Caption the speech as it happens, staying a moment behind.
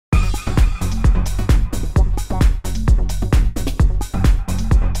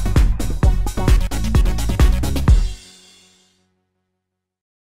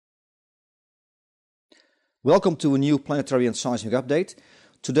Welcome to a new planetary and seismic update.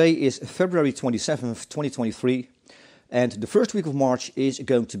 Today is February 27th, 2023, and the first week of March is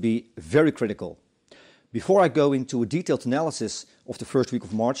going to be very critical. Before I go into a detailed analysis of the first week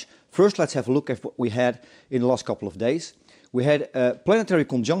of March, first let's have a look at what we had in the last couple of days. We had a planetary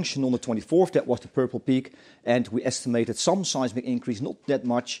conjunction on the 24th, that was the purple peak, and we estimated some seismic increase, not that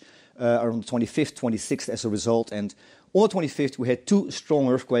much, around the 25th, 26th as a result. And on the 25th we had two strong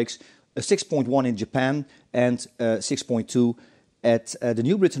earthquakes, a 6.1 in Japan and 6.2 at the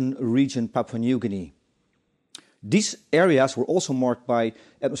New Britain region, Papua New Guinea. These areas were also marked by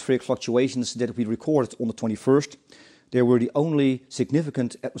atmospheric fluctuations that we recorded on the 21st. They were the only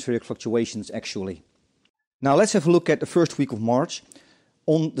significant atmospheric fluctuations actually. Now let's have a look at the first week of March.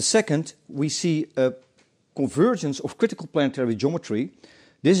 On the 2nd we see a convergence of critical planetary geometry.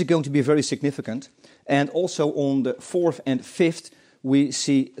 This is going to be very significant. And also on the 4th and 5th we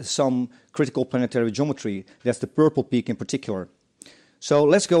see some critical planetary geometry. That's the purple peak in particular. So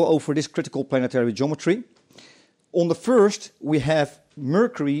let's go over this critical planetary geometry. On the 1st we have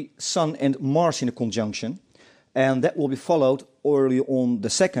Mercury, Sun and Mars in a conjunction, and that will be followed early on the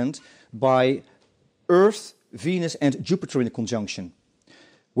 2nd by Earth, Venus and Jupiter in a conjunction.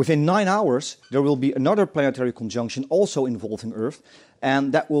 Within 9 hours there will be another planetary conjunction also involving Earth,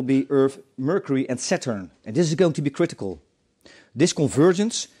 and that will be Earth, Mercury and Saturn, and this is going to be critical. This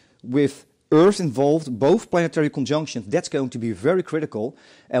convergence with Earth involved, both planetary conjunctions, that's going to be very critical,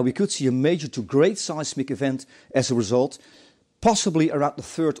 and we could see a major to great seismic event as a result, possibly around the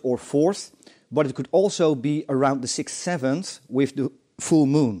 3rd or 4th, but it could also be around the 6th, 7th with the full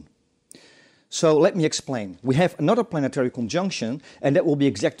moon. So let me explain. We have another planetary conjunction, and that will be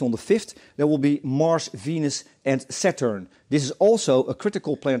exact on the 5th. There will be Mars, Venus and Saturn. This is also a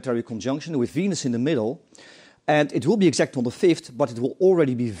critical planetary conjunction with Venus in the middle. And it will be exact on the 5th, but it will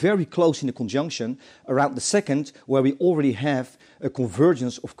already be very close in the conjunction around the 2nd, where we already have a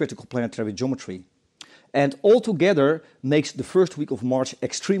convergence of critical planetary geometry. And altogether makes the first week of March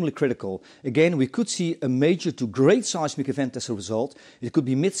extremely critical. Again, we could see a major to great seismic event as a result. It could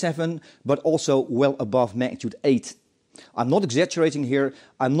be mid-7, but also well above magnitude 8. I'm not exaggerating here.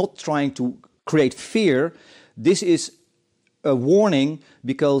 I'm not trying to create fear. This is a warning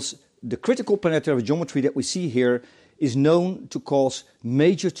because the critical planetary geometry that we see here is known to cause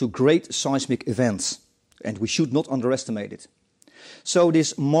major to great seismic events, and we should not underestimate it. So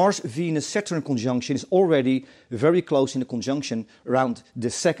this Mars-Venus-Saturn conjunction is already very close in the conjunction around the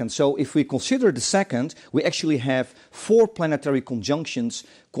 2nd. So if we consider the 2nd, we actually have 4 planetary conjunctions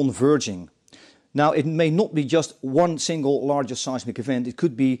converging. Now it may not be just one single larger seismic event, it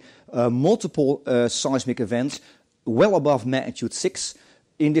could be multiple seismic events well above magnitude 6,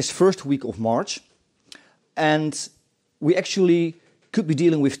 in this first week of March, and we actually could be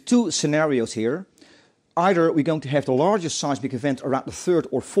dealing with two scenarios here. Either we're going to have the largest seismic event around the 3rd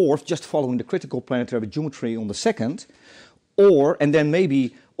or 4th, just following the critical planetary geometry on the 2nd, or, and then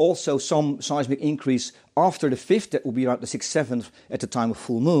maybe also some seismic increase after the 5th, that will be around the 6th, 7th at the time of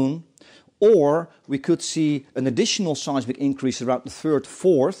full moon, or we could see an additional seismic increase around the 3rd,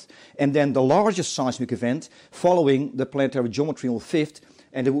 4th, and then the largest seismic event following the planetary geometry on the 5th,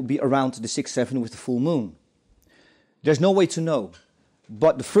 and it will be around the 6th, 7th with the full moon. There's no way to know.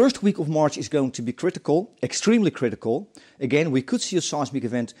 But the first week of March is going to be critical, extremely critical. Again, we could see a seismic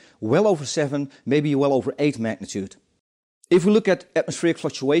event well over 7, maybe well over 8 magnitude. If we look at atmospheric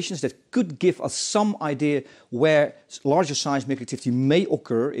fluctuations, that could give us some idea where larger seismic activity may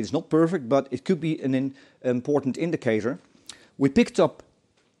occur. It is not perfect, but it could be an important indicator. We picked up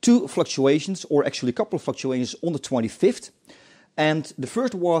 2 fluctuations, or actually a couple of fluctuations on the 25th. And the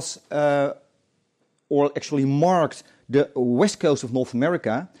first was, or actually marked, the west coast of North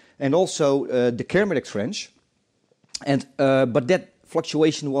America and also the Kermadec Trench. And, but that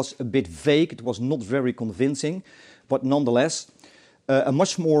fluctuation was a bit vague, it was not very convincing, but nonetheless, a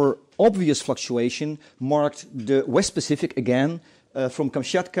much more obvious fluctuation marked the West Pacific again, from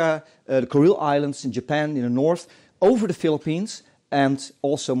Kamchatka, the Kuril Islands in Japan in the north, over the Philippines, and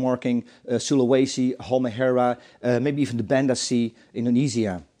also marking Sulawesi, Halmahera, maybe even the Banda Sea,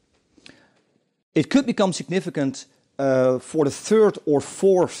 Indonesia. It could become significant for the 3rd or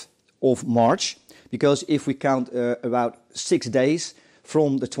 4th of March, because if we count about 6 days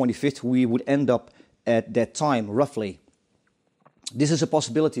from the 25th, we would end up at that time, roughly. This is a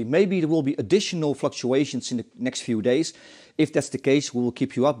possibility. Maybe there will be additional fluctuations in the next few days. If that's the case, we will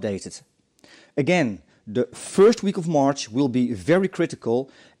keep you updated. Again, the first week of March will be very critical,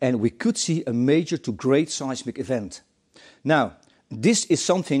 and we could see a major to great seismic event. Now, this is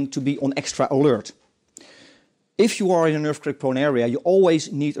something to be on extra alert. If you are in an earthquake-prone area, you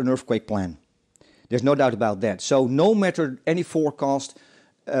always need an earthquake plan. There's no doubt about that. So no matter any forecast,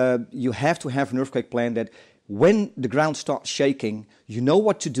 you have to have an earthquake plan that when the ground starts shaking, you know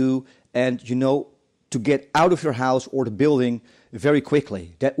what to do and you know to get out of your house or the building very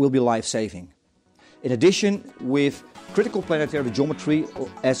quickly. That will be life-saving. In addition, with critical planetary geometry,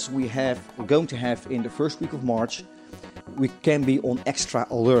 as we're going to have in the first week of March, we can be on extra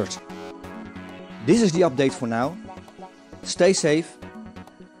alert. This is the update for now. Stay safe.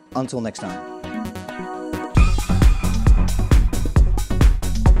 Until next time.